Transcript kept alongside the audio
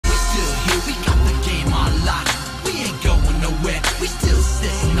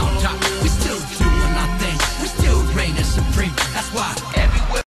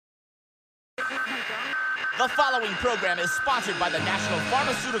following program is sponsored by the National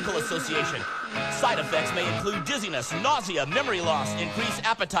Pharmaceutical Association. Side effects may include dizziness, nausea, memory loss, increased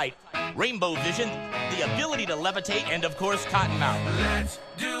appetite, rainbow vision, the ability to levitate, and of course, Kottonmouth. Let's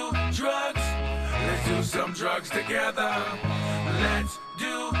do drugs. Let's do some drugs together. Let's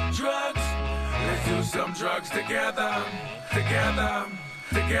do drugs. Let's do some drugs together. Together,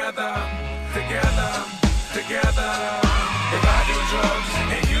 together, together, together. If I do drugs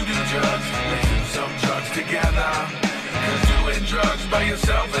and you do drugs, let's do some drugs together. 'Cause doing drugs by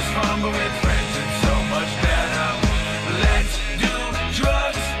yourself is fun, but with friends it's so much better. Let's do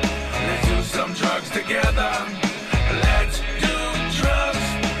drugs. Let's do some drugs together. Let's do drugs.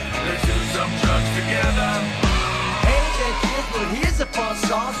 Let's do some drugs together. Hey there kids, well here's a fun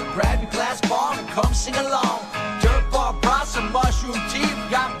song, so grab your glass ball and come sing along. Dirt bar, bras, some mushroom tea, we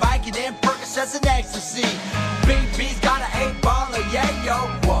got Viking and Percocets and ecstasy. Feat.Big's got an 8-ball of yayo.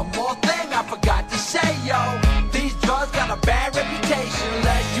 One more thing I forgot to say, yo. These drugs got a bad reputation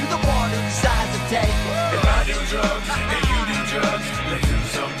unless you the one who decides to take. If I do drugs and you do drugs, let's do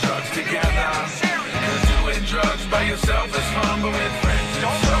some drugs together. 'Cause doing drugs by yourself is fun, but with friends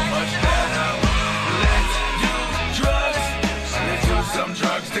it's so much better. Let's do drugs. Let's do some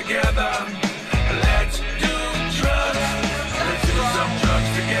drugs together. Let's do drugs. Let's do some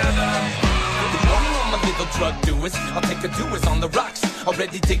drugs together. I'm a little drug doers, I'll take a doers on the rocks.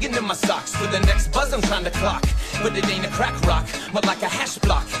 Already digging in my socks for the next buzz I'm trying to clock. But it ain't a crack rock, but like a hash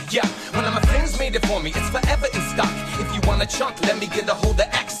block. Yeah, one of my friends made it for me, it's forever in stock. If you want a chunk, let me get a hold of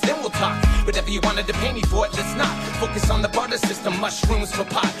X, then we'll talk. Whatever you wanted to pay me for it, let's not. Focus on the barter system, mushrooms for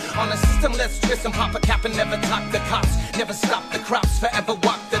pot. On a system, let's twist and pop a cap and never top the cops. Never stop the crops, forever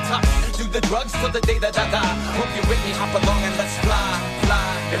walk the top. Do the drugs till the day that I die. Hope you're with me, hop along and let's fly,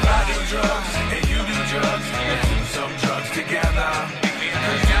 fly. If I do drugs and you do drugs, let's do some drugs together.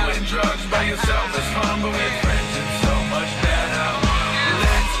 'Cause doing drugs by yourself is fun, but with friends it's so much better.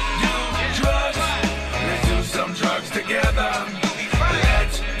 Let's do drugs. Let's do some drugs together.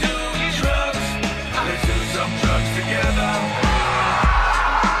 Let's do drugs. Let's do some drugs together.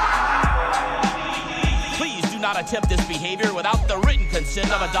 Please do not attempt this behavior without the written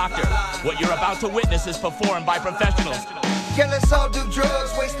consent of a doctor. What you're about to witness is performed by professionals. Yeah, let's all do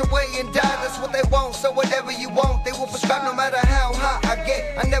drugs, waste away and die, that's what they want. So whatever you want, they will prescribe no matter how high I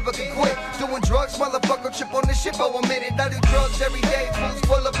get. I never can quit doing drugs, motherfucker, chip on this shit for a minute. I do drugs every day, foods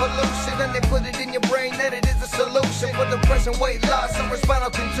full of pollution, and they put it in your brain that it is a solution for depression, weight loss, and spinal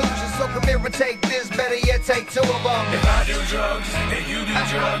contusion. So come here and take this, better yet take 2 of them. If I do drugs and you do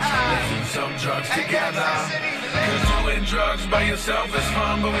drugs, let's do some drugs together. 'Cause doing drugs by yourself is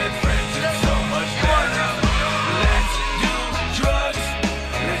fun, but with friends it's so much better. Let's do drugs.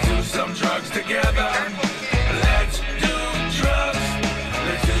 Let's do some drugs together. Let's do drugs.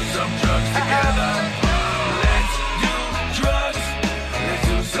 Let's do some drugs together. Let's do drugs. Let's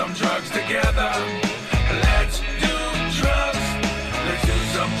do some drugs together. Let's do drugs. Let's do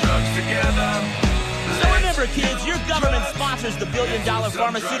some drugs together. So remember, kids, your government sponsors the billion-dollar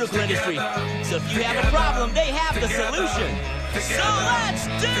pharmaceutical industry. So if you have a problem, they have the solution. So let's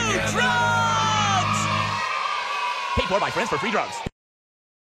do drugs! Paid for by Friends for Free Drugs.